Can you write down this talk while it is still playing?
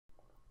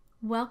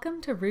Welcome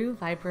to Roux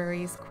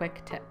Library's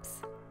Quick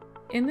Tips.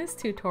 In this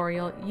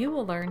tutorial, you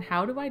will learn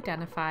how to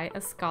identify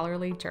a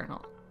scholarly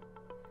journal.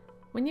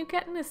 When you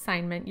get an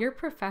assignment, your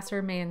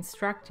professor may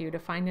instruct you to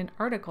find an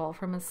article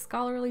from a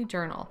scholarly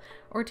journal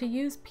or to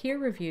use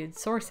peer-reviewed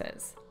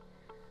sources.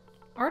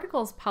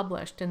 Articles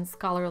published in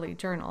scholarly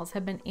journals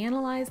have been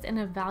analyzed and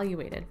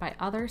evaluated by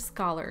other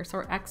scholars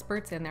or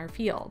experts in their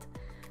field.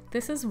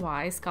 This is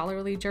why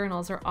scholarly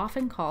journals are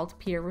often called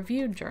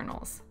peer-reviewed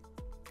journals.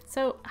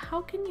 So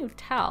how can you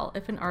tell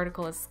if an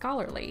article is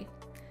scholarly?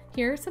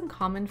 Here are some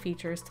common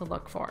features to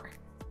look for.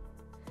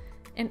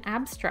 An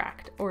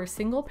abstract or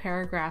single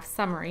paragraph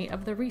summary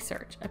of the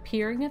research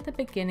appearing at the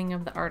beginning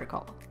of the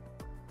article.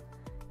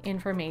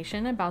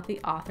 Information about the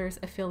author's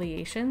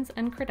affiliations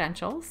and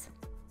credentials.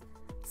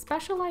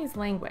 Specialized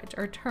language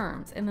or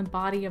terms in the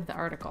body of the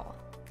article.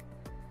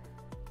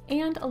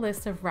 And a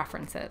list of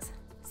references,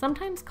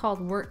 sometimes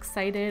called works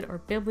cited or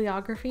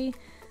bibliography.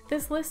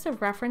 This list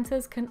of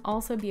references can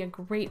also be a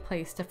great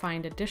place to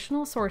find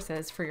additional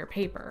sources for your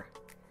paper.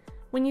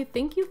 When you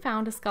think you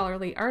found a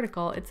scholarly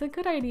article, it's a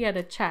good idea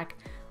to check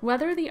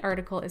whether the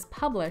article is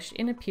published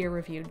in a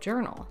peer-reviewed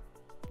journal.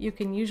 You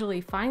can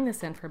usually find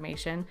this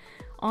information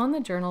on the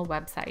journal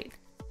website.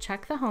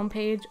 Check the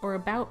homepage or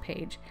About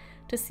page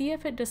to see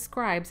if it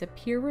describes a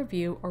peer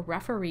review or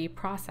referee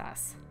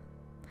process.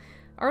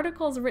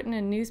 Articles written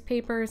in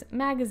newspapers,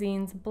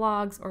 magazines,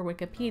 blogs, or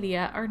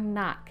Wikipedia are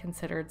not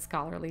considered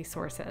scholarly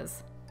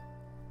sources.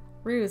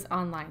 Roux's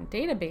online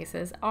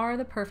databases are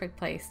the perfect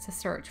place to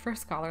search for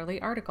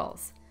scholarly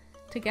articles.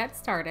 To get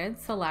started,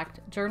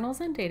 select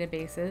Journals and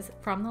Databases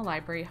from the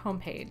library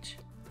homepage.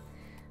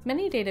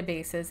 Many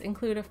databases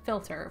include a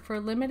filter for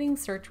limiting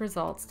search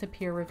results to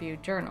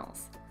peer-reviewed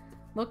journals.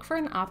 Look for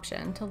an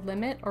option to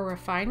limit or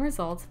refine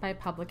results by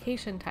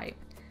publication type.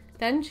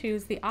 Then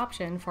choose the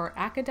option for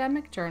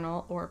academic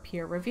journal or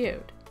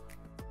peer-reviewed.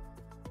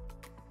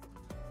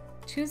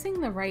 Choosing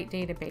the right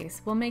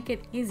database will make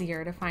it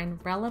easier to find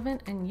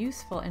relevant and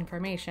useful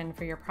information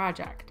for your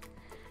project.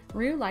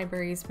 Roux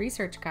Library's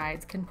research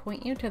guides can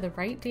point you to the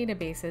right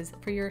databases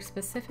for your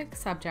specific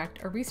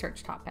subject or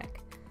research topic.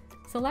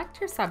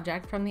 Select your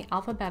subject from the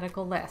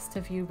alphabetical list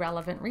to view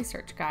relevant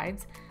research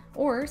guides,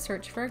 or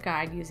search for a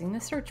guide using the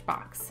search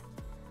box.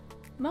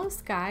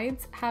 Most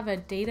guides have a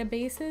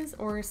Databases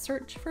or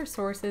Search for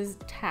Sources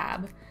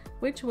tab,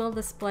 which will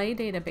display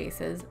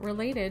databases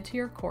related to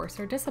your course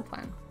or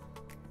discipline.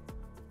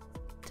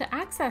 To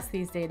access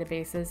these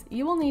databases,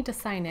 you will need to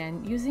sign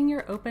in using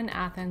your Open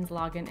Athens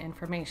login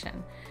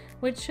information,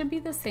 which should be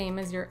the same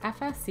as your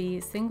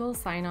FSC single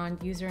sign-on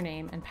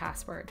username and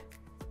password.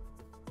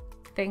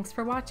 Thanks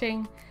for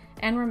watching,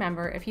 and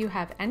remember, if you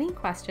have any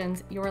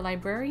questions, your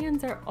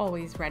librarians are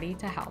always ready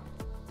to help.